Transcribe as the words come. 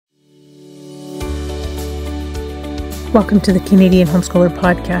Welcome to the Canadian Homeschooler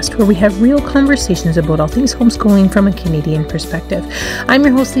Podcast, where we have real conversations about all things homeschooling from a Canadian perspective. I'm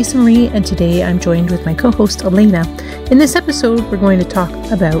your host, Lisa Marie, and today I'm joined with my co-host, Elena. In this episode, we're going to talk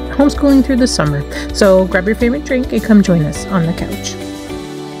about homeschooling through the summer. So grab your favorite drink and come join us on the couch.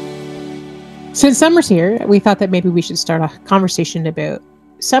 Since summer's here, we thought that maybe we should start a conversation about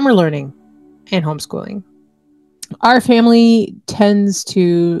summer learning and homeschooling. Our family tends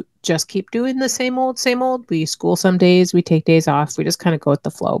to just keep doing the same old, same old. We school some days, we take days off, we just kind of go with the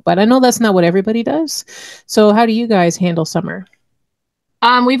flow. But I know that's not what everybody does. So how do you guys handle summer?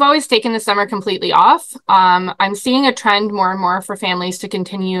 We've always taken the summer completely off. I'm seeing a trend more and more for families to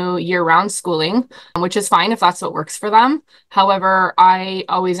continue year-round schooling, which is fine if that's what works for them. However, I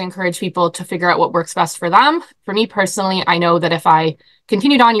always encourage people to figure out what works best for them. For me personally, I know that if I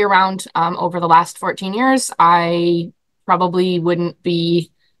continued on year-round over the last 14 years, I probably wouldn't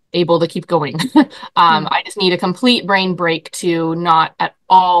be able to keep going. I just need a complete brain break to not at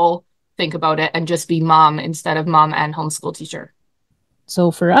all think about it and just be mom instead of mom and homeschool teacher.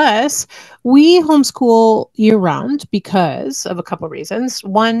 So for us, we homeschool year round because of a couple of reasons.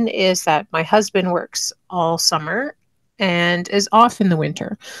 One is that my husband works all summer and is off in the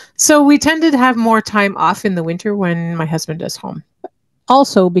winter. So we tend to have more time off in the winter when my husband is home.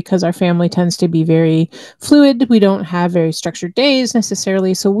 Also, because our family tends to be very fluid, we don't have very structured days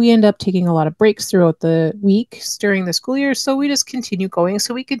necessarily. So we end up taking a lot of breaks throughout the week during the school year. So we just continue going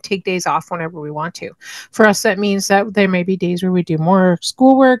so we can take days off whenever we want to. For us, that means that there may be days where we do more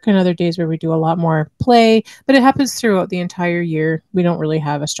schoolwork and other days where we do a lot more play, but it happens throughout the entire year. We don't really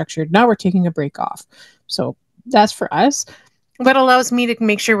have a structured, now we're taking a break off. So that's for us. That allows me to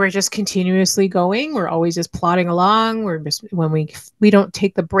make sure we're just continuously going. We're always just plodding along. We're just, when we don't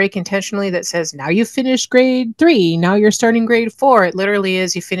take the break intentionally that says, now you finished grade 3, now you're starting grade 4. It literally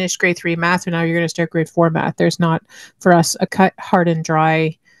is you finished grade 3 math and now you're going to start grade 4 math. There's not for us a cut, hard and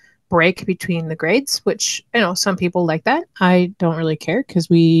dry break between the grades, which, you know, some people like that. I don't really care because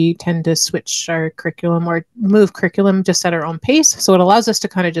we tend to switch our curriculum or move curriculum just at our own pace. So it allows us to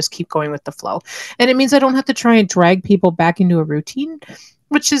kind of just keep going with the flow. And it means I don't have to try and drag people back into a routine,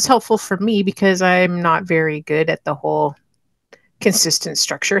 which is helpful for me because I'm not very good at the whole consistent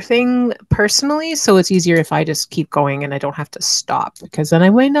structure thing personally. So it's easier if I just keep going and I don't have to stop, because then I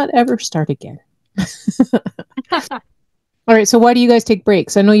might not ever start again. All right. So why do you guys take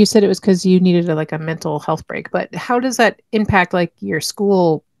breaks? I know you said it was because you needed a mental health break, but how does that impact your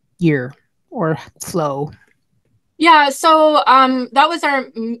school year or flow? Yeah, so that was our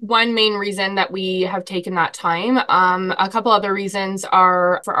one main reason that we have taken that time. A couple other reasons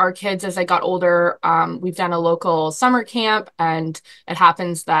are for our kids as they got older. We've done a local summer camp, and it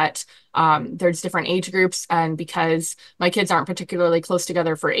happens that there's different age groups. And because my kids aren't particularly close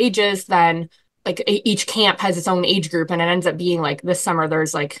together for ages, then each camp has its own age group, and it ends up being this summer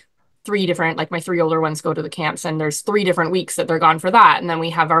there's 3 different, my 3 older ones go to the camps, and there's 3 different weeks that they're gone for that. And then we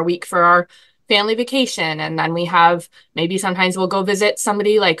have our week for our family vacation, and then we have maybe sometimes we'll go visit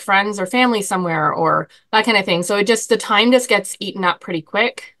somebody like friends or family somewhere or that kind of thing. So the time just gets eaten up pretty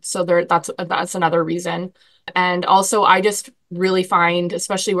quick. So that's another reason. And also I just really find,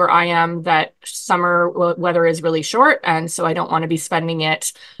 especially where I am, that summer weather is really short. And so I don't want to be spending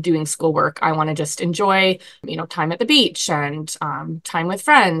it doing schoolwork. I want to just enjoy, time at the beach and time with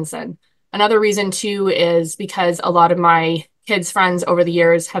friends. And another reason too is because a lot of my kids' friends over the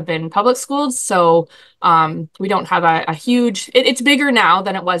years have been public schooled. So we don't have a huge, it's bigger now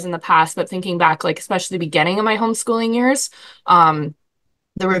than it was in the past, but thinking back, especially the beginning of my homeschooling years,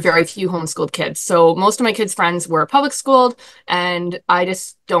 there were very few homeschooled kids. So most of my kids' friends were public schooled, and I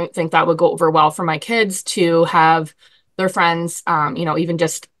just don't think that would go over well for my kids to have their friends, even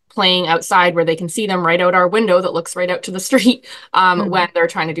just playing outside where they can see them right out our window that looks right out to the street when they're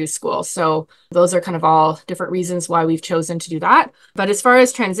trying to do school. So those are kind of all different reasons why we've chosen to do that. But as far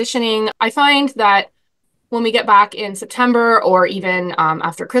as transitioning, I find that when we get back in September, or even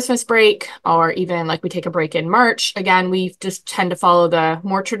after Christmas break, or even we take a break in March, again, we just tend to follow the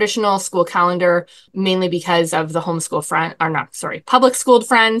more traditional school calendar, mainly because of the public schooled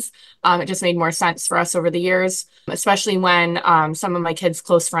friends. It just made more sense for us over the years, especially when some of my kids'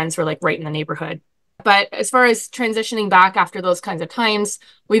 close friends were right in the neighborhood. But as far as transitioning back after those kinds of times,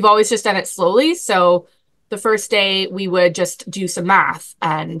 we've always just done it slowly. So the first day we would just do some math,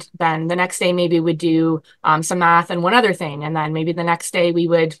 and then the next day maybe we'd do some math and one other thing, and then maybe the next day we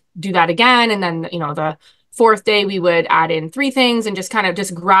would do that again, and then the 4th day we would add in 3 things, and just kind of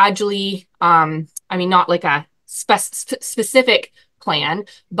just gradually not a specific plan,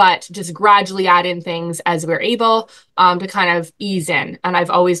 but just gradually add in things as we're able to kind of ease in. And I've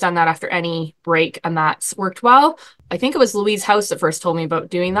always done that after any break, and that's worked well. I think it was Louise House that first told me about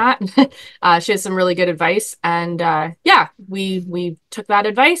doing that. She has some really good advice, and yeah, we took that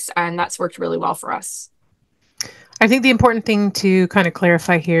advice, and that's worked really well for us. I think the important thing to kind of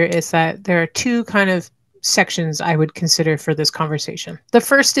clarify here is that there are two kind of sections I would consider for this conversation. The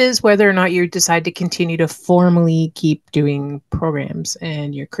first is whether or not you decide to continue to formally keep doing programs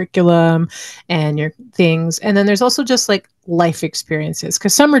and your curriculum and your things. And then there's also just like life experiences,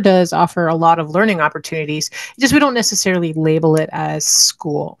 because summer does offer a lot of learning opportunities. Just we don't necessarily label it as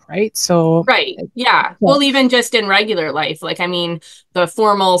school, right? So, Right. Yeah. yeah, Well, even just in regular life, like, I mean, the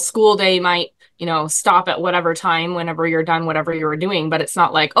formal school day might, stop at whatever time whenever you're done, whatever you were doing. But it's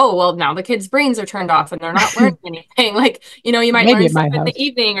not like, oh, well, now the kids' brains are turned off and they're not learning anything. Like, you might maybe learn at stuff my in the house.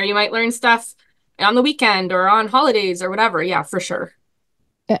 evening, or you might learn stuff on the weekend or on holidays or whatever. Yeah, for sure.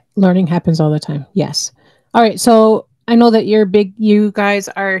 Learning happens all the time. Yes. All right. So I know that you guys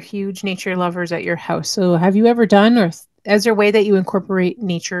are huge nature lovers at your house. So have you ever done, or is there a way that you incorporate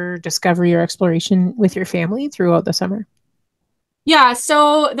nature discovery or exploration with your family throughout the summer? Yeah,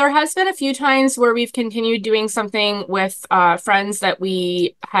 so there has been a few times where we've continued doing something with friends that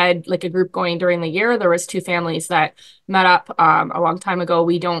we had like a group going during the year. There was two families that met up a long time ago.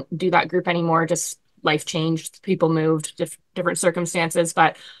 We don't do that group anymore. Just life changed, people moved, different circumstances.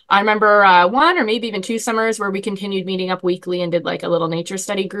 But I remember one or maybe even two summers where we continued meeting up weekly and did like a little nature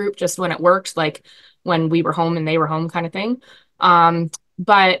study group just when it worked, like when we were home and they were home kind of thing. Um,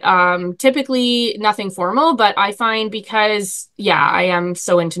 but typically nothing formal. But I find, because yeah, I am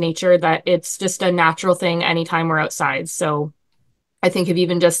so into nature, that it's just a natural thing anytime we're outside. So I think of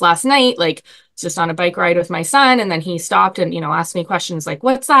even just last night, like just on a bike ride with my son, and then he stopped and asked me questions like,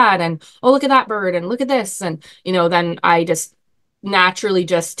 what's that? And oh, look at that bird, and look at this. And then I just naturally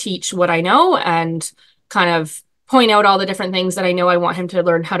just teach what I know and kind of point out all the different things that I know. I want him to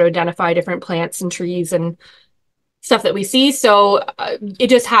learn how to identify different plants and trees and stuff that we see. So it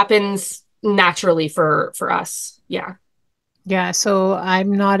just happens naturally for us. Yeah. Yeah. So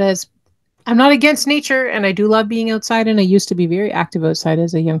I'm not against nature, and I do love being outside, and I used to be very active outside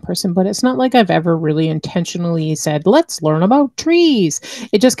as a young person, but it's not like I've ever really intentionally said, let's learn about trees.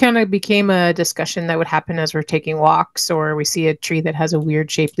 It just kind of became a discussion that would happen as we're taking walks, or we see a tree that has a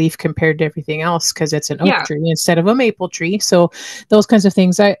weird shaped leaf compared to everything else because it's an oak Yeah. tree instead of a maple tree. So those kinds of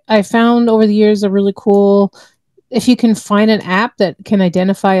things I found over the years are really cool. If you can find an app that can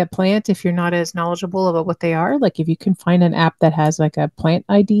identify a plant, if you're not as knowledgeable about what they are, like if you can find an app that has like a plant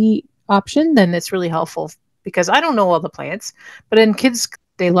ID option, then it's really helpful, because I don't know all the plants, but then kids,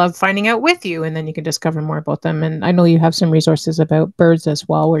 they love finding out with you, and then you can discover more about them. And I know you have some resources about birds as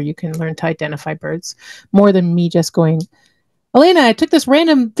well, where you can learn to identify birds more than me just going, Elena, I took this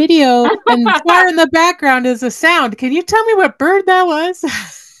random video and far in the background is a sound. Can you tell me what bird that was?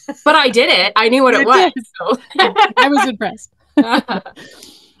 But I did it. I knew what it You was. did. So I was impressed.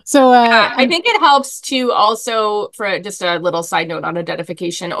 So, I think it helps to also, for just a little side note on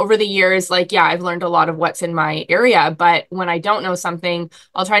identification, over the years, like, yeah, I've learned a lot of what's in my area, but when I don't know something,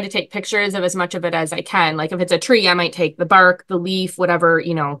 I'll try to take pictures of as much of it as I can. Like if it's a tree, I might take the bark, the leaf, whatever,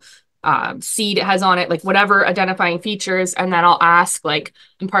 seed it has on it, like whatever identifying features. And then I'll ask, like,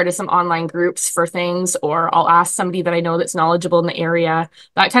 I'm part of some online groups for things, or I'll ask somebody that I know that's knowledgeable in the area,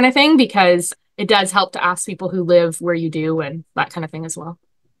 that kind of thing, because it does help to ask people who live where you do and that kind of thing as well.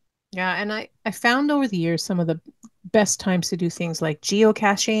 yeah, and I found over the years some of the best times to do things like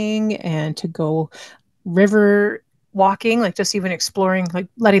geocaching and to go river walking, like just even exploring, like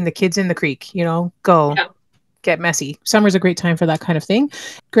letting the kids in the creek, go Yeah. get messy. Summer's a great time for that kind of thing.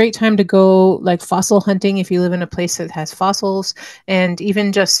 Great time to go like fossil hunting if you live in a place that has fossils, and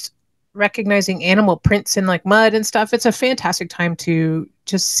even just recognizing animal prints in like mud and stuff. It's a fantastic time to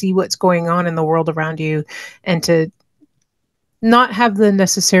just see what's going on in the world around you, and to not have the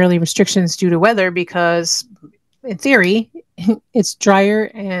necessarily restrictions due to weather, because in theory it's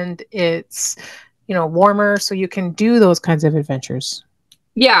drier and it's warmer, so you can do those kinds of adventures.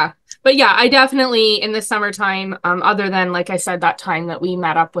 Yeah. But yeah, I definitely in the summertime, other than like I said, that time that we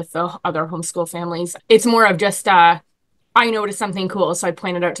met up with the other homeschool families, it's more of just I noticed something cool, so I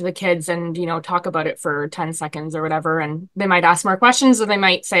point it out to the kids and, talk about it for 10 seconds or whatever. And they might ask more questions, or they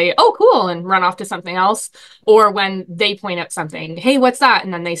might say, oh, cool, and run off to something else. Or when they point out something, hey, what's that?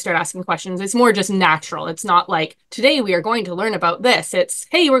 And then they start asking questions. It's more just natural. It's not like, today we are going to learn about this. It's,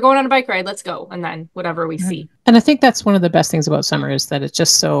 hey, we're going on a bike ride, let's go. And then whatever we see. And I think that's one of the best things about summer, is that it's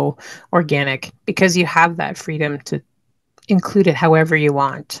just so organic, because you have that freedom to include it however you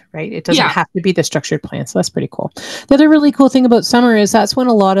want, right? It doesn't Yeah. have to be the structured plan. So that's pretty cool. The other really cool thing about summer is that's when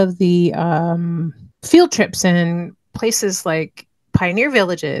a lot of the field trips and places like pioneer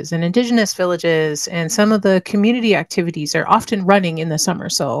villages and indigenous villages and some of the community activities are often running in the summer.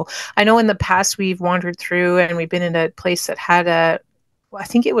 So I know in the past we've wandered through and we've been in a place that had a I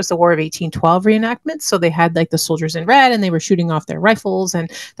think it was the War of 1812 reenactment. So they had like the soldiers in red and they were shooting off their rifles.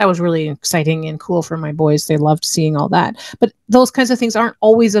 And that was really exciting and cool for my boys. They loved seeing all that. But those kinds of things aren't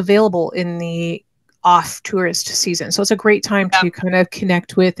always available in the off tourist season. So it's a great time Yeah. to kind of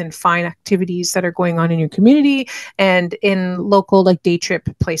connect with and find activities that are going on in your community and in local like day trip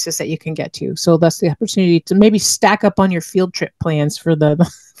places that you can get to. So that's the opportunity to maybe stack up on your field trip plans for the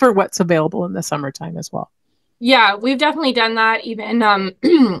for what's available in the summertime as well. Yeah, we've definitely done that even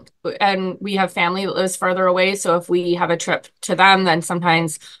and we have family that lives further away, so if we have a trip to them, then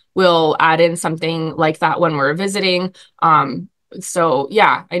sometimes we'll add in something like that when we're visiting. So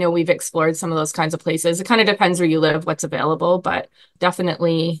yeah, I know we've explored some of those kinds of places. It kind of depends where you live, what's available, but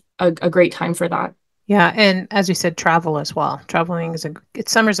definitely a great time for that. Yeah, and as you said, travel as well. Traveling is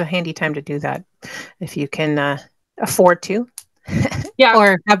summer's a handy time to do that if you can afford to. Yeah.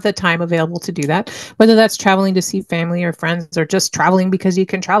 Or have the time available to do that, whether that's traveling to see family or friends or just traveling because you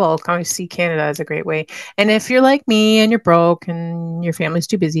can travel. Coming to see Canada is a great way. And if you're like me and you're broke and your family's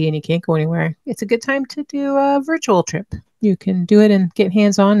too busy and you can't go anywhere, it's a good time to do a virtual trip. You can do it and get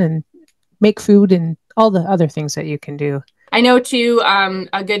hands on and make food and all the other things that you can do. I know too,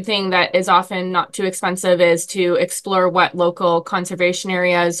 a good thing that is often not too expensive is to explore what local conservation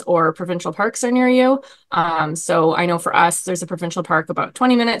areas or provincial parks are near you. So I know for us, there's a provincial park about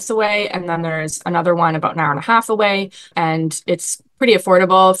 20 minutes away, and then there's another one about an hour and a half away, and it's pretty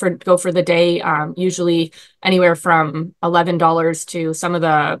affordable for go for the day. Usually anywhere from $11 to some of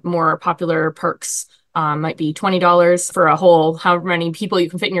the more popular parks might be $20 for a whole, however many people you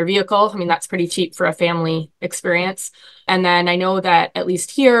can fit in your vehicle. I mean, that's pretty cheap for a family experience. And then I know that at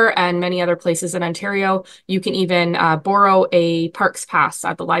least here and many other places in Ontario, you can even borrow a parks pass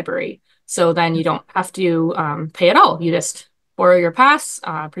at the library. So then you don't have to pay at all. You just borrow your pass,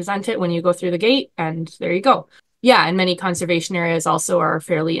 present it when you go through the gate, and there you go. Yeah, and many conservation areas also are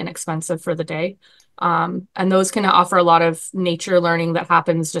fairly inexpensive for the day. And those can offer a lot of nature learning that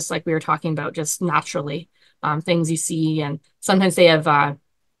happens just like we were talking about, just naturally, things you see. And sometimes they have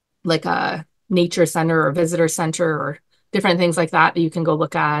like a nature center or visitor center or different things like that that you can go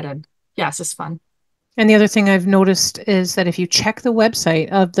look at. And yeah, it's just fun. And the other thing I've noticed is that if you check the website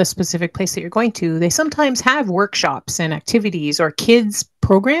of the specific place that you're going to, they sometimes have workshops and activities or kids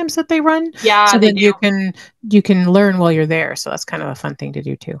programs that they run Yeah, so they that do. you can learn while you're there. So that's kind of a fun thing to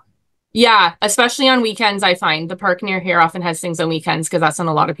do too. Yeah, especially on weekends, I find the park near here often has things on weekends because that's when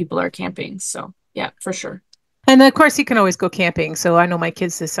a lot of people are camping. So yeah, for sure. And of course, you can always go camping. So I know my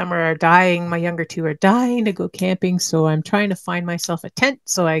kids this summer are dying. My younger two are dying to go camping. So I'm trying to find myself a tent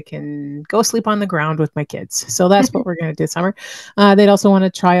so I can go sleep on the ground with my kids. So that's what we're going to do this summer. They'd also want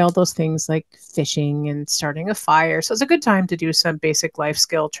to try all those things like fishing and starting a fire. So it's a good time to do some basic life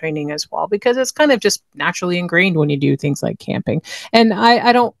skill training as well, because it's kind of just naturally ingrained when you do things like camping. And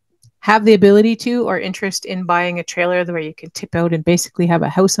I don't have the ability to or interest in buying a trailer where you can tip out and basically have a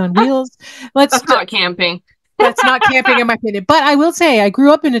house on wheels. Let's That's not camping. That's not camping in my opinion. But I will say I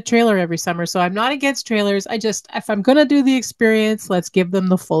grew up in a trailer every summer, so I'm not against trailers. I just if I'm gonna do the experience, let's give them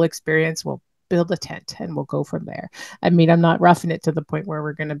the full experience. We'll build a tent and we'll go from there. I mean, I'm not roughing it to the point where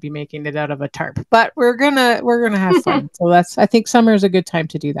we're gonna be making it out of a tarp, but we're gonna have fun. So that's I think summer is a good time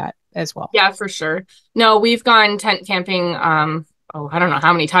to do that as well. Yeah, for sure. No, we've gone tent camping, oh, I don't know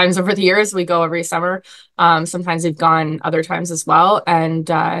how many times over the years. We go every summer. Sometimes we've gone other times as well. And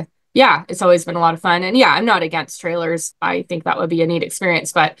yeah, it's always been a lot of fun. And yeah, I'm not against trailers. I think that would be a neat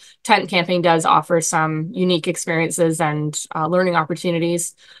experience, but tent camping does offer some unique experiences and learning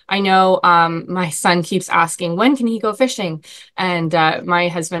opportunities. I know my son keeps asking, when can he go fishing? And my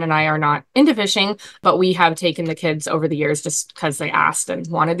husband and I are not into fishing, but we have taken the kids over the years just because they asked and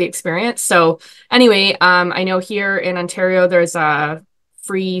wanted the experience. So anyway, I know here in Ontario, there's a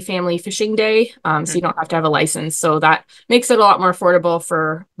free family fishing day. So you don't have to have a license. So that makes it a lot more affordable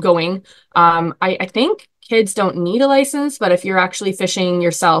for going. I think kids don't need a license, but if you're actually fishing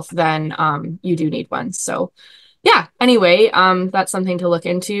yourself, then you do need one. So yeah, anyway, that's something to look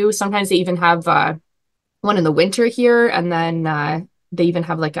into. Sometimes they even have one in the winter here, and then they even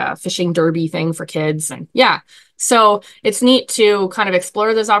have like a fishing derby thing for kids. And yeah, so it's neat to kind of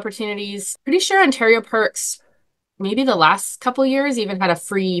explore those opportunities. Pretty sure Ontario Parks, maybe the last couple of years, even had a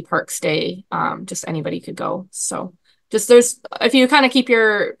free park stay. Just anybody could go. So just there's, if you kind of keep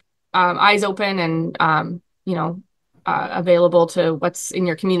your eyes open and, you know, available to what's in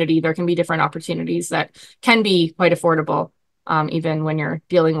your community, there can be different opportunities that can be quite affordable, even when you're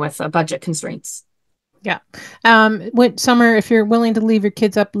dealing with budget constraints. Yeah. When summer, if you're willing to leave your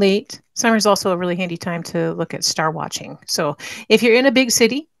kids up late, summer is also a really handy time to look at star watching. So if you're in a big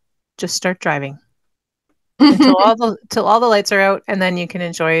city, just start driving until all the lights are out, and then you can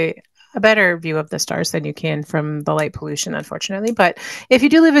enjoy a better view of the stars than you can from the light pollution, unfortunately. But if you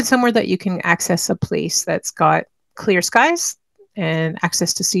do live in somewhere that you can access a place that's got clear skies and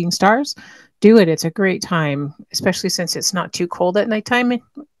access to seeing stars, do it. It's a great time, especially since it's not too cold at nighttime,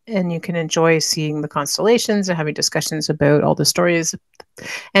 and you can enjoy seeing the constellations and having discussions about all the stories.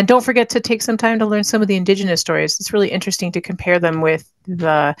 And don't forget to take some time to learn some of the indigenous stories. It's really interesting to compare them with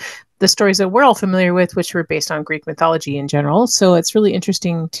the stories that we're all familiar with, which were based on Greek mythology in general. So it's really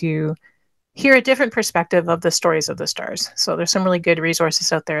interesting to hear a different perspective of the stories of the stars. So there's some really good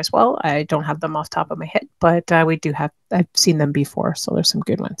resources out there as well. I don't have them off the top of my head, but we do have. I've seen them before, so there's some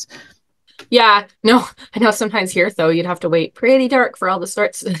good ones. Yeah, no, I know sometimes here though you'd have to wait pretty dark for all the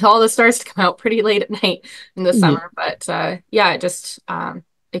stars to come out pretty late at night in the Yeah. summer. But yeah,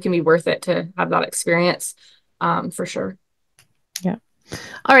 it can be worth it to have that experience, for sure. Yeah.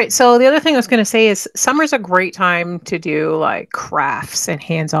 All right. So the other thing I was going to say is summer's a great time to do like crafts and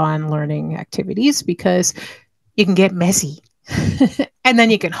hands-on learning activities because you can get messy and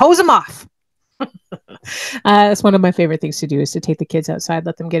then you can hose them off. That's one of my favorite things to do is to take the kids outside,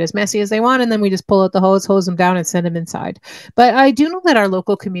 let them get as messy as they want, and then we just pull out the hose them down, and send them inside. But I do know that our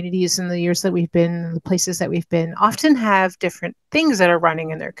local communities in the years that we've been, the places that we've been, often have different things that are running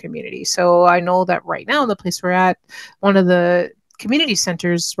in their community. So I know that right now, the place we're at, one of the community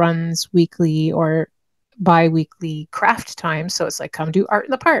centers runs weekly or bi-weekly craft time, so it's like come do art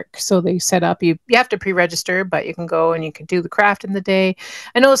in the park. So they set up, you have to pre-register, but you can go and you can do the craft in the day.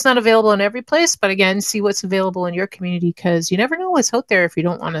 I know it's not available in every place, but again, see what's available in your community because you never know what's out there if you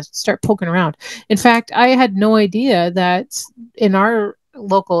don't want to start poking around. In fact, I had no idea that in our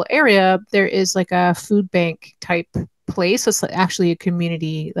local area there is like a food bank type place. So it's actually a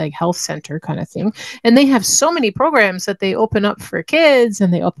community like health center kind of thing. And they have so many programs that they open up for kids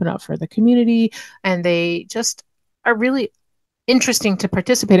and they open up for the community, and they just are really interesting to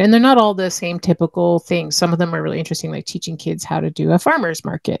participate. And they're not all the same typical things. Some of them are really interesting, like teaching kids how to do a farmer's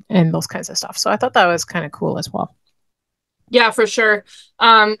market and those kinds of stuff. So I thought that was kind of cool as well. Yeah, for sure.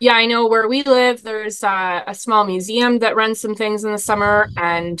 Yeah, I know where we live, there's a small museum that runs some things in the summer,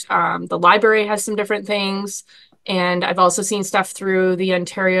 and the library has some different things. And I've also seen stuff through the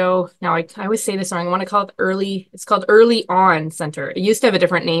Ontario. Now, I always say this wrong. I want to call it it's called Early On Center. It used to have a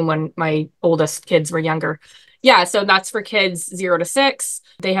different name when my oldest kids were younger. Yeah, so that's for kids 0 to 6.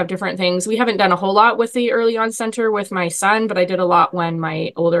 They have different things. We haven't done a whole lot with the Early On Center with my son, but I did a lot when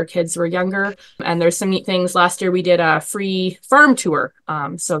my older kids were younger. And there's some neat things. Last year we did a free farm tour.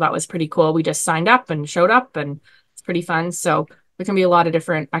 So that was pretty cool. We just signed up and showed up, and it's pretty fun. So there can be a lot of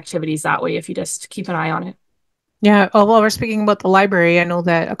different activities that way if you just keep an eye on it. Yeah. Oh, well, we're speaking about the library. I know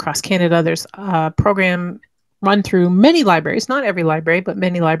that across Canada, there's a program run through many libraries, not every library, but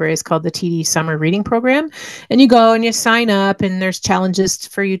many libraries called the TD Summer Reading Program. And you go and you sign up, and there's challenges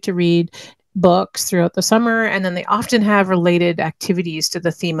for you to read books throughout the summer. And then they often have related activities to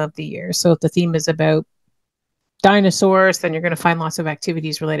the theme of the year. So if the theme is about dinosaurs, then you're going to find lots of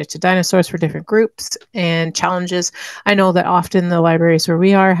activities related to dinosaurs for different groups and challenges. I know that often the libraries where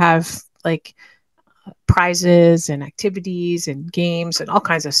we are have like prizes and activities and games and all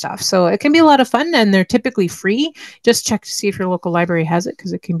kinds of stuff. So it can be a lot of fun, and they're typically free. Just check to see if your local library has it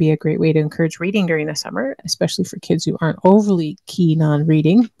because it can be a great way to encourage reading during the summer, especially for kids who aren't overly keen on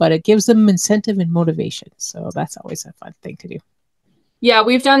reading, but it gives them incentive and motivation. So that's always a fun thing to do. Yeah,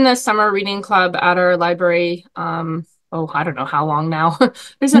 we've done the summer reading club at our library. Oh, I don't know how long now.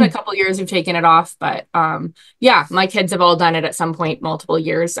 There's been a couple years we've taken it off, but yeah, my kids have all done it at some point, multiple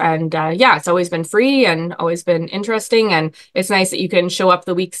years. And yeah, it's always been free and always been interesting. And it's nice that you can show up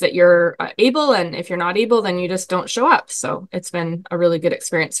the weeks that you're able. And if you're not able, then you just don't show up. So it's been a really good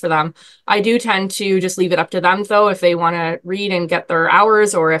experience for them. I do tend to just leave it up to them, though, if they want to read and get their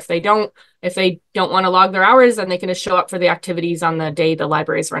hours, or if they don't want to log their hours, then they can just show up for the activities on the day the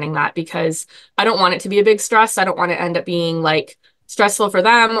library is running that, because I don't want it to be a big stress. I don't want it to end up being like stressful for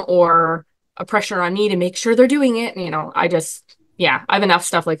them or a pressure on me to make sure they're doing it. Yeah, I have enough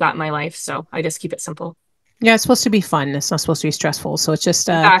stuff like that in my life. So I just keep it simple. Yeah, it's supposed to be fun. It's not supposed to be stressful. So it's just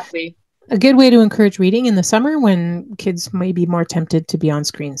Exactly. a good way to encourage reading in the summer when kids may be more tempted to be on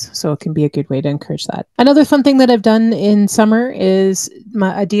screens. So it can be a good way to encourage that. Another fun thing that I've done in summer is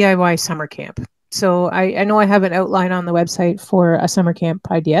a DIY summer camp. So I know I have an outline on the website for a summer camp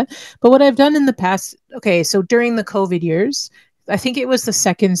idea. But what I've done in the past, okay, so during the COVID years, I think it was the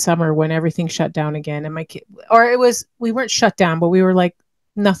second summer when everything shut down again. And my kid, or it was, we weren't shut down, but we were like,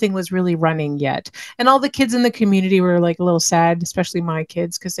 nothing was really running yet. And all the kids in the community were like a little sad, especially my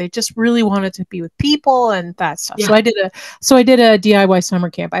kids, because they just really wanted to be with people and that stuff. Yeah. So I did a DIY summer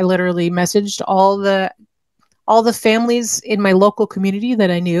camp. I literally messaged all the families in my local community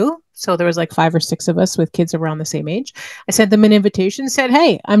that I knew. So there was like 5 or 6 of us with kids around the same age. I sent them an invitation, said,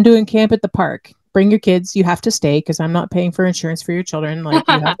 "Hey, I'm doing camp at the park. Bring your kids. You have to stay because I'm not paying for insurance for your children. Like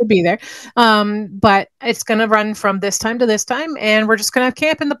you have to be there. But it's going to run from this time to this time, and we're just going to have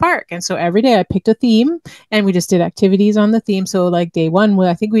camp in the park." And so every day I picked a theme, and we just did activities on the theme. So like day one,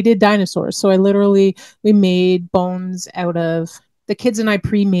 I think we did dinosaurs. So we made bones out of the kids and I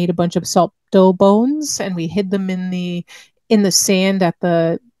pre-made a bunch of salt dough bones, and we hid them in the sand at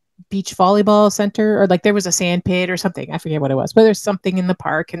the beach volleyball center, or like there was a sand pit or something. I forget what it was, but there's something in the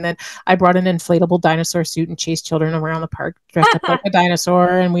park. And then I brought an inflatable dinosaur suit and chased children around the park dressed up like a dinosaur.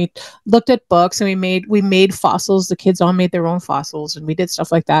 And we looked at books and we made fossils. The kids all made their own fossils, and we did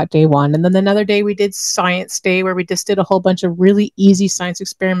stuff like that day one. And then another day we did science day where we just did a whole bunch of really easy science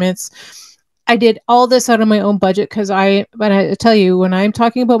experiments. I did all this out of my own budget because but I tell you, when I'm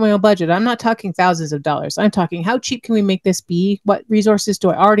talking about my own budget, I'm not talking thousands of dollars. I'm talking how cheap can we make this be? What resources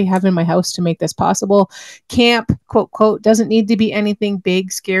do I already have in my house to make this possible? Camp, quote, quote, doesn't need to be anything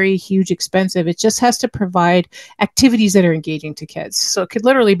big, scary, huge, expensive. It just has to provide activities that are engaging to kids. So it could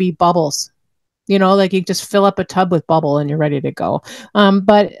literally be bubbles. Like you just fill up a tub with bubble and you're ready to go.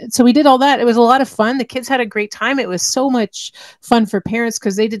 But so we did all that. It was a lot of fun. The kids had a great time. It was so much fun for parents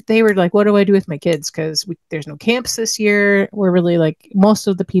because they were like, what do I do with my kids? Because there's no camps this year. We're really like most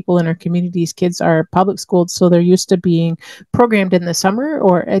of the people in our communities, kids are public schooled, so they're used to being programmed in the summer,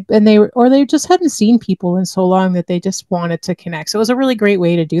 or they just hadn't seen people in so long that they just wanted to connect. So it was a really great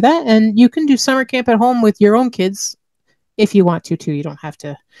way to do that. And you can do summer camp at home with your own kids if you want to too. You don't have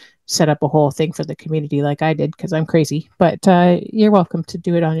to set up a whole thing for the community like I did because I'm crazy. But you're welcome to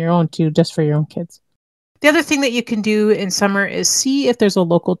do it on your own too, just for your own kids. The other thing that you can do in summer is see if there's a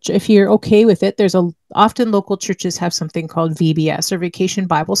local, if you're okay with it, often local churches have something called VBS or Vacation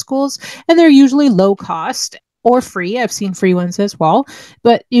Bible Schools, and they're usually low cost or free. I've seen free ones as well,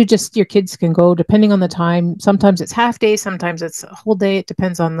 but your kids can go depending on the time. Sometimes it's half day, sometimes it's a whole day. It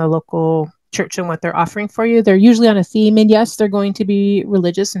depends on the local church and what they're offering for you. They're usually on a theme, and yes, they're going to be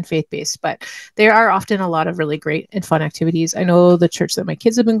religious and faith-based, but there are often a lot of really great and fun activities. I know the church that my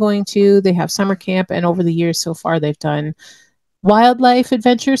kids have been going to, they have summer camp, and over the years so far, they've done wildlife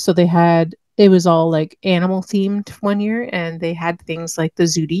adventures. So it was all like animal themed one year, and they had things like the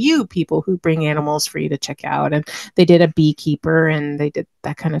Zoo to You people who bring animals for you to check out, and they did a beekeeper and they did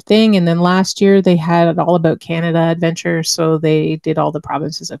that kind of thing. And then last year they had an all about Canada adventure, so they did all the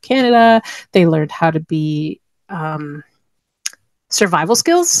provinces of Canada. They learned how to be survival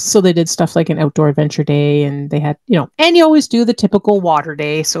skills, so they did stuff like an outdoor adventure day, and they had and you always do the typical water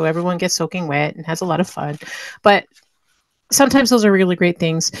day, so everyone gets soaking wet and has a lot of fun. But sometimes those are really great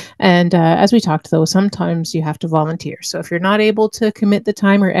things. And as we talked, though, sometimes you have to volunteer. So if you're not able to commit the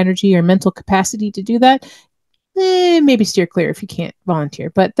time or energy or mental capacity to do that, maybe steer clear if you can't volunteer.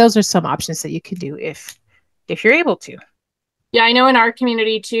 But those are some options that you can do if you're able to. Yeah, I know in our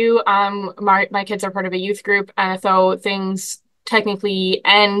community too, my kids are part of a youth group, and so things technically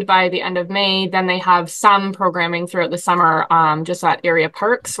end by the end of May. Then they have some programming throughout the summer, just at area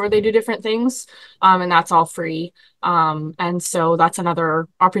parks where they do different things, and that's all free. And so that's another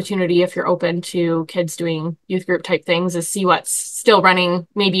opportunity if you're open to kids doing youth group type things, is see what's still running,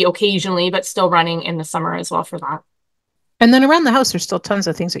 maybe occasionally, but still running in the summer as well for that. And then around the house, there's still tons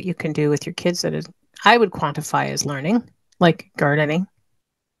of things that you can do with your kids I would quantify as learning, like gardening.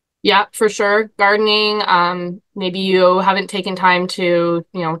 Yeah, for sure. Gardening. Maybe you haven't taken time to,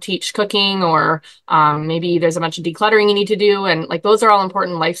 teach cooking, or maybe there's a bunch of decluttering you need to do. And like those are all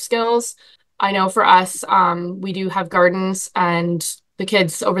important life skills. I know for us, we do have gardens, and the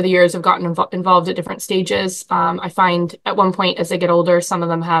kids over the years have gotten involved at different stages. I find at one point as they get older, some of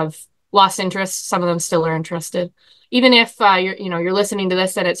them have lost interest, some of them still are interested. Even if you're listening to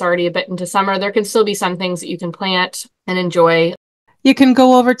this and it's already a bit into summer, there can still be some things that you can plant and enjoy. You can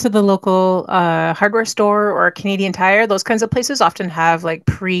go over to the local hardware store or Canadian Tire. Those kinds of places often have like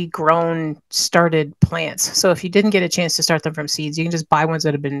pre-grown started plants. So if you didn't get a chance to start them from seeds, you can just buy ones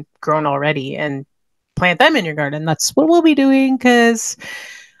that have been grown already and plant them in your garden. That's what we'll be doing because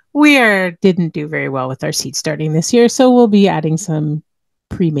didn't do very well with our seed starting this year. So we'll be adding some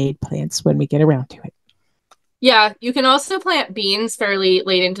pre-made plants when we get around to it. Yeah, you can also plant beans fairly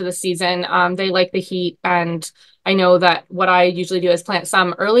late into the season. They like the heat, and I know that what I usually do is plant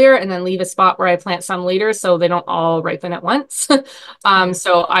some earlier and then leave a spot where I plant some later so they don't all ripen at once. Yeah.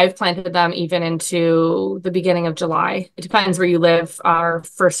 So I've planted them even into the beginning of July. It depends where you live. Our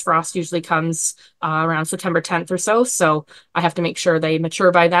first frost usually comes around September 10th or so. So I have to make sure they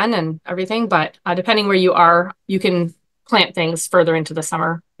mature by then and everything. But depending where you are, you can plant things further into the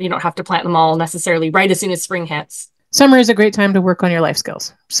summer. You don't have to plant them all necessarily right as soon as spring hits. Summer is a great time to work on your life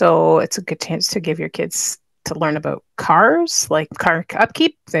skills. So it's a good chance to give your kids to learn about cars, like car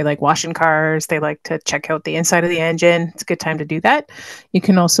upkeep. They like washing cars. They like to check out the inside of the engine. It's a good time to do that. You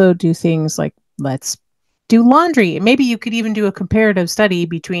can also do things like let's do laundry. Maybe you could even do a comparative study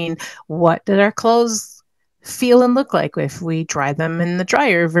between what did our clothes feel and look like if we dry them in the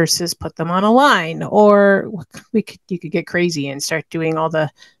dryer versus put them on a line, or you could get crazy and start doing all the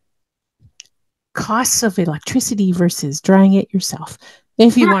costs of electricity versus drying it yourself.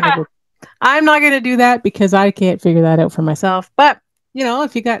 If you wanted to, I'm not going to do that because I can't figure that out for myself. But,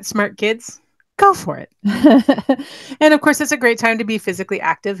 if you got smart kids, go for it. And of course, it's a great time to be physically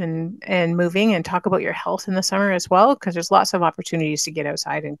active and moving and talk about your health in the summer as well, because there's lots of opportunities to get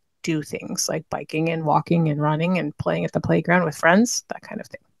outside and do things like biking and walking and running and playing at the playground with friends, that kind of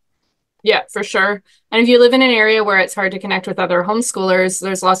thing. Yeah, for sure. And if you live in an area where it's hard to connect with other homeschoolers,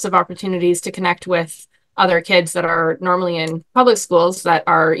 there's lots of opportunities to connect with other kids that are normally in public schools that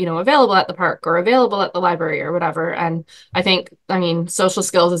are, available at the park or available at the library or whatever. And I mean, social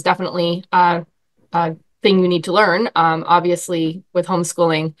skills is definitely a thing you need to learn. Obviously, with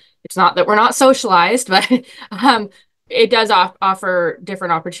homeschooling, it's not that we're not socialized, but it does offer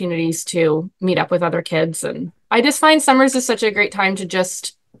different opportunities to meet up with other kids. And I just find summers is such a great time to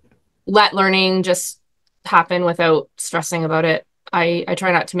just let learning just happen without stressing about it. I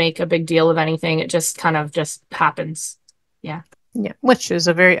try not to make a big deal of anything. It just kind of just happens. Yeah. Yeah, which is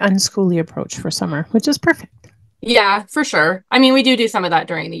a very unschooly approach for summer, which is perfect. Yeah, for sure. I mean, we do some of that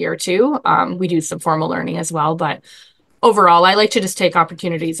during the year too. We do some formal learning as well, but overall, I like to just take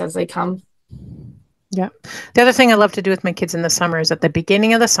opportunities as they come. Yeah. The other thing I love to do with my kids in the summer is at the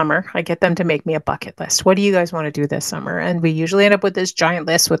beginning of the summer, I get them to make me a bucket list. What do you guys want to do this summer? And we usually end up with this giant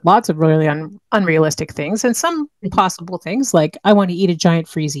list with lots of really unrealistic things and some possible things like I want to eat a giant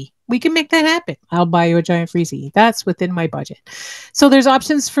freezy. We can make that happen. I'll buy you a giant freezy. That's within my budget. So there's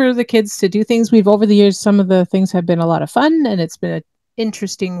options for the kids to do things. We've over the years, some of the things have been a lot of fun and it's been an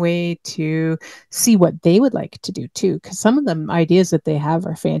interesting way to see what they would like to do too, because some of the ideas that they have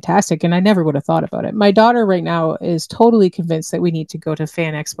are fantastic and I never would have thought about it. My daughter right now is totally convinced that we need to go to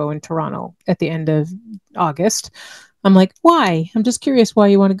Fan Expo in Toronto at the end of August. I'm like, why? I'm just curious why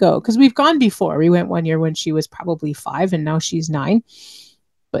you want to go, because we've gone before. We went one year when she was probably 5 and now she's 9,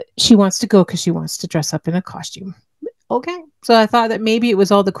 but she wants to go because she wants to dress up in a costume. Okay. So I thought that maybe it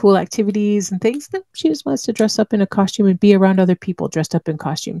was all the cool activities and things. No, she just wants to dress up in a costume and be around other people dressed up in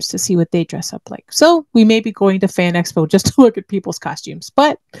costumes to see what they dress up like. So we may be going to Fan Expo just to look at people's costumes.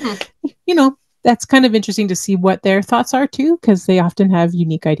 But, Hmm. you know, that's kind of interesting to see what their thoughts are too, because they often have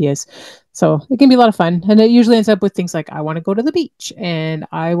unique ideas. So it can be a lot of fun. And it usually ends up with things like I want to go to the beach and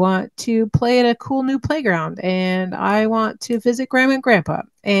I want to play at a cool new playground and I want to visit grandma and grandpa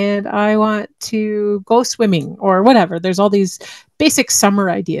and I want to go swimming or whatever. There's all these basic summer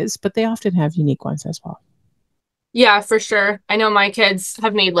ideas, but they often have unique ones as well. Yeah, for sure. I know my kids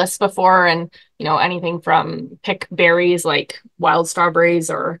have made lists before, and anything from pick berries like wild strawberries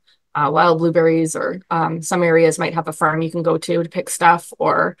or wild blueberries, or some areas might have a farm you can go to pick stuff,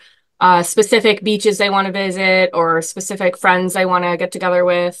 or specific beaches they want to visit, or specific friends they want to get together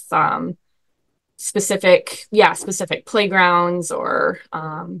with, specific playgrounds, or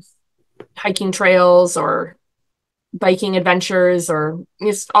hiking trails, or biking adventures, or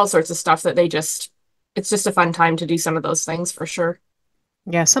just all sorts of stuff that it's just a fun time to do some of those things for sure.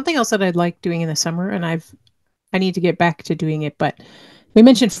 Yeah, something else that I'd like doing in the summer, and I need to get back to doing it, but we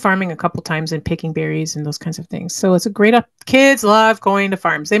mentioned farming a couple times and picking berries and those kinds of things. So it's a great up. Kids love going to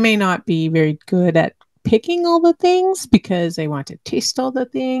farms. They may not be very good at picking all the things because they want to taste all the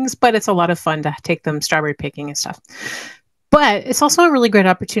things, but it's a lot of fun to take them strawberry picking and stuff. But it's also a really great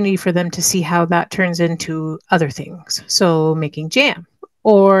opportunity for them to see how that turns into other things. So making jam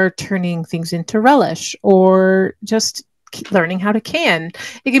or turning things into relish or just learning how to can.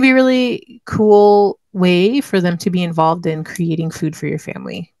 It can be a really cool way for them to be involved in creating food for your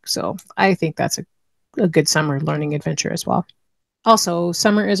family. So I think that's a good summer learning adventure as well. Also,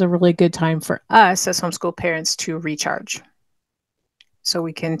 summer is a really good time for us as homeschool parents to recharge. So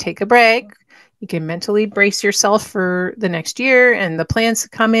we can take a break. You can mentally brace yourself for the next year and the plans to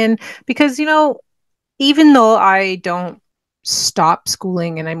come in because, even though I don't stop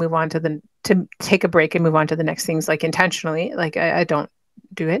schooling and I move on to take a break and move on to the next things, like intentionally, like I don't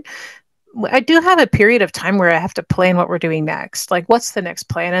do it. I do have a period of time where I have to plan what we're doing next. Like, what's the next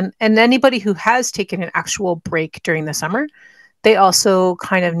plan? And anybody who has taken an actual break during the summer, they also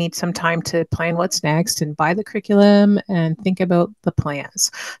kind of need some time to plan what's next and buy the curriculum and think about the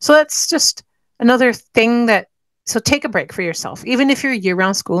plans. So that's just another thing that, so take a break for yourself. Even if you're year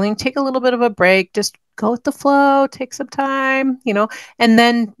round schooling, take a little bit of a break, just go with the flow, take some time, and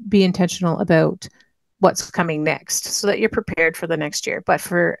then be intentional about what's coming next so that you're prepared for the next year. But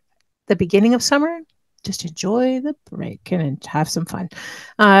for the beginning of summer, just enjoy the break and have some fun.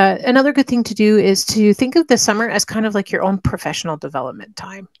 Another good thing to do is to think of the summer as kind of like your own professional development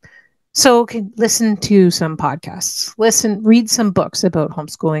time. So can listen to some podcasts, read some books about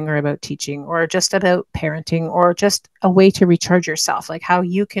homeschooling or about teaching or just about parenting or just a way to recharge yourself, like how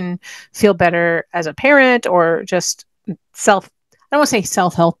you can feel better as a parent or just I don't want to say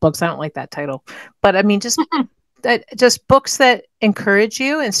self-help books. I don't like that title, but I mean, just books that encourage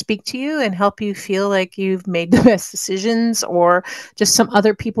you and speak to you and help you feel like you've made the best decisions, or just some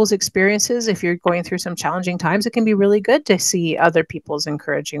other people's experiences. If you're going through some challenging times, it can be really good to see other people's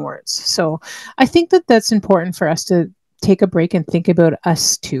encouraging words. So I think that that's important for us to take a break and think about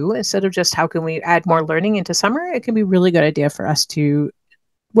us too, instead of just how can we add more learning into summer. It can be a really good idea for us to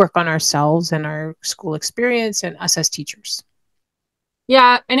work on ourselves and our school experience and us as teachers.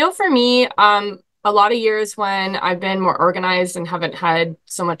 Yeah, I know for me, a lot of years when I've been more organized and haven't had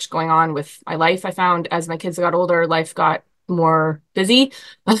so much going on with my life, I found as my kids got older, life got more busy.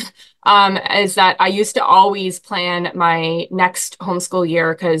 Is that I used to always plan my next homeschool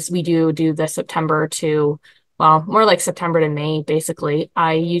year, because we do the September to, well, more like September to May, basically.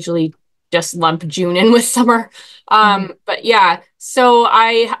 I usually just lump June in with summer. But yeah, so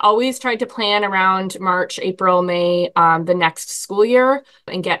I always tried to plan around March, April, May, the next school year,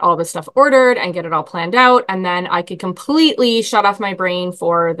 and get all the stuff ordered and get it all planned out. And then I could completely shut off my brain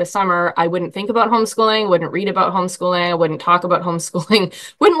for the summer. I wouldn't think about homeschooling, wouldn't read about homeschooling, I wouldn't talk about homeschooling,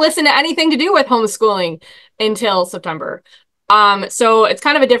 wouldn't listen to anything to do with homeschooling until September. So it's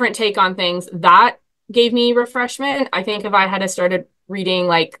kind of a different take on things. That gave me refreshment. I think if I had started reading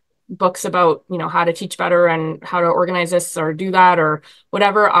like books about, how to teach better and how to organize this or do that or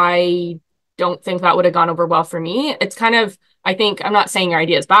whatever, I don't think that would have gone over well for me. It's kind of, I think, I'm not saying your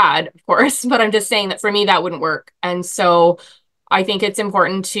idea is bad, of course, but I'm just saying that for me, that wouldn't work. And so I think it's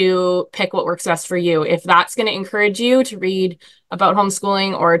important to pick what works best for you. If that's going to encourage you to read about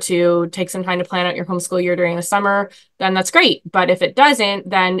homeschooling or to take some time to plan out your homeschool year during the summer, then that's great. But if it doesn't,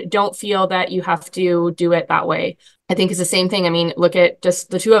 then don't feel that you have to do it that way. I think it's the same thing. I mean, look at just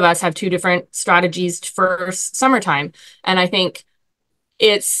the two of us have two different strategies for summertime. And I think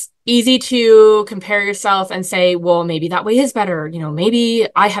it's easy to compare yourself and say, well, maybe that way is better. Maybe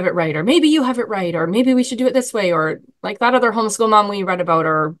I have it right, or maybe you have it right, or maybe we should do it this way, or like that other homeschool mom we read about,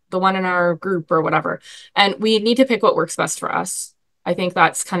 or the one in our group or whatever. And we need to pick what works best for us. I think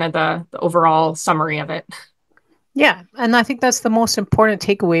that's kind of the overall summary of it. Yeah. And I think that's the most important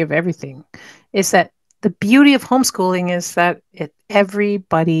takeaway of everything, is that the beauty of homeschooling is that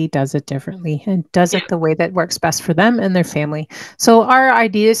everybody does it differently and does it the way that works best for them and their family. So our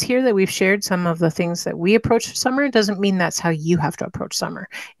ideas here that we've shared, some of the things that we approach summer, doesn't mean that's how you have to approach summer.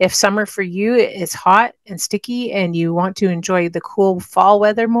 If summer for you is hot and sticky and you want to enjoy the cool fall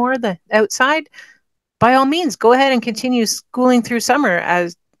weather more than outside, by all means, go ahead and continue schooling through summer.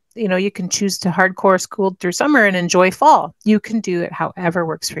 As you can choose to hardcore school through summer and enjoy fall. You can do it however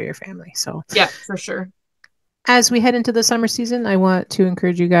works for your family. So yeah, for sure. As we head into the summer season, I want to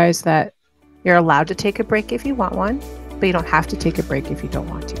encourage you guys that you're allowed to take a break if you want one, but you don't have to take a break if you don't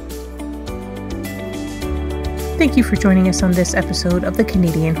want to. Thank you for joining us on this episode of the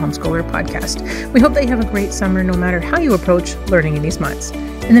Canadian Homeschooler Podcast. We hope that you have a great summer no matter how you approach learning in these months.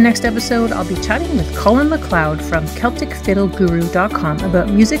 In the next episode, I'll be chatting with Colin McLeod from CelticFiddleGuru.com about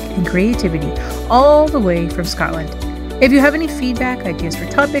music and creativity, all the way from Scotland. If you have any feedback, ideas for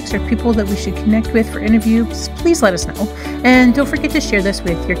topics, or people that we should connect with for interviews, please let us know. And don't forget to share this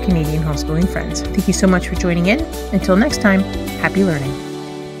with your Canadian homeschooling friends. Thank you so much for joining in. Until next time, happy learning.